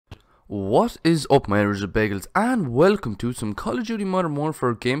What is up, my original bagels, and welcome to some Call of Duty Modern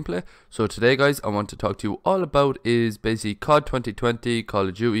Warfare gameplay. So today, guys, I want to talk to you all about is basically COD 2020, Call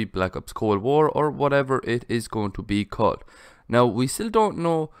of Duty, Black Ops Cold War, or whatever it is going to be called. Now, we still don't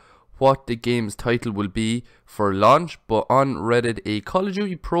know what the game's title will be for launch, but on Reddit, a Call of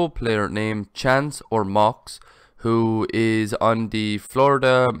Duty pro player named Chance or Mox, who is on the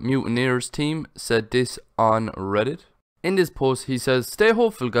Florida Mutineers team, said this on Reddit. In this post, he says, "Stay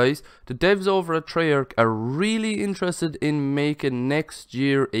hopeful, guys. The devs over at Treyarch are really interested in making next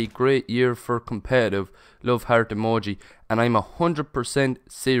year a great year for competitive." Love heart emoji. And I'm 100%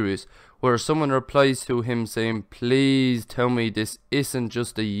 serious. Where someone replies to him saying, "Please tell me this isn't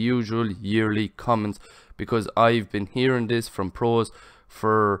just the usual yearly comments, because I've been hearing this from pros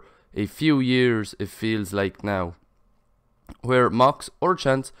for a few years, it feels like now." Where Mox or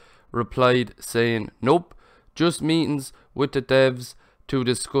Chance replied saying, "Nope. Just meetings with the devs to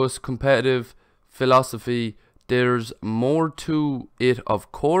discuss competitive philosophy. There's more to it,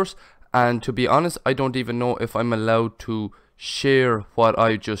 of course, and to be honest, I don't even know if I'm allowed to share what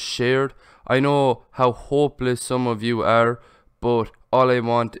I just shared. I know how hopeless some of you are, but all I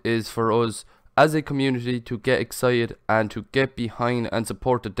want is for us as a community to get excited and to get behind and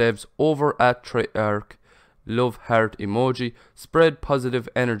support the devs over at Treyarch. Love heart emoji. Spread positive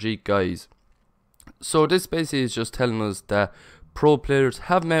energy, guys." So this basically is just telling us that pro players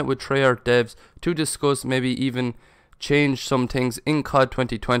have met with Treyarch devs to discuss maybe even change some things in COD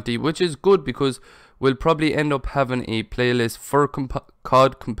 2020, which is good because we'll probably end up having a playlist for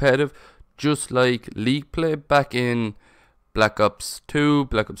COD competitive, just like League play back in Black Ops 2,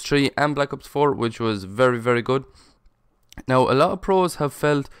 Black Ops 3 and Black Ops 4, which was very, very good. Now, a lot of pros have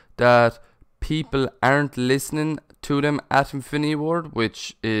felt that people aren't listening to them at Infinity Ward,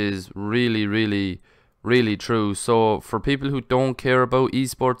 which is really true. So for people who don't care about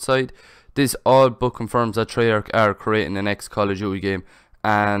esports side, this all but confirms that Treyarch are creating the next Call of Duty game,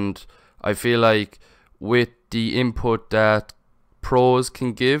 and I feel like with the input that pros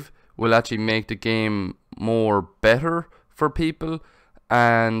can give will actually make the game more better for people,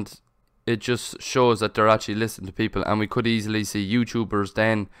 and it just shows that they're actually listening to people. And we could easily see YouTubers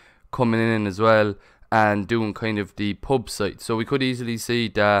then coming in as well and doing kind of the pub site. So we could easily see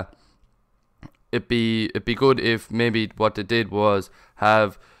that it'd be good if maybe what they did was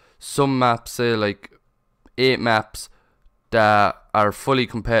have some maps, say like 8 maps that are fully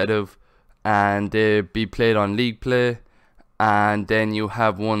competitive and they be played on League play, and then you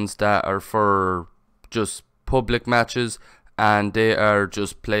have ones that are for just public matches and they are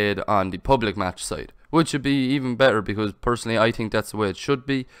just played on the public match side, which would be even better because personally I think that's the way it should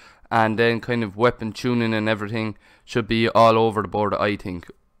be. And then kind of weapon tuning and everything should be all over the board, I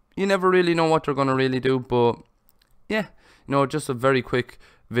think. You never really know what they're going to really do, but yeah, just a very quick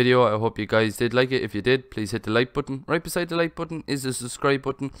video. I hope you guys did like it. If you did, please hit the like button. Right beside the like button is the subscribe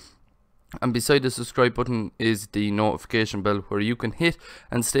button, and beside the subscribe button is the notification bell, where you can hit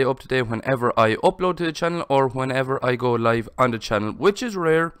and stay up to date whenever I upload to the channel or whenever I go live on the channel, which is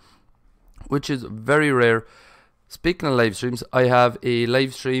rare, which is very rare. Speaking of live streams, I have a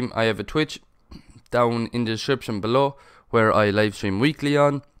live stream. I have a Twitch down in the description below where I live stream weekly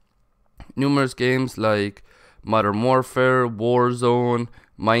on numerous games like Modern Warfare, Warzone,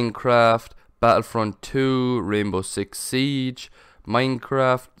 Minecraft, Battlefront 2, Rainbow Six Siege,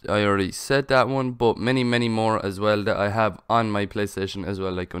 Minecraft. I already said that one, but many more as well that I have on my PlayStation as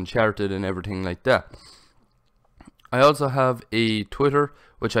well, like Uncharted and everything like that. I also have a Twitter,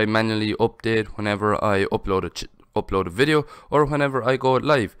 which I manually update whenever I upload a video or whenever I go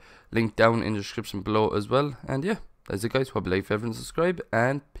live. Link down in the description below as well. And yeah, that's it, guys. Hope you like, favorite, and subscribe,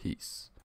 and peace.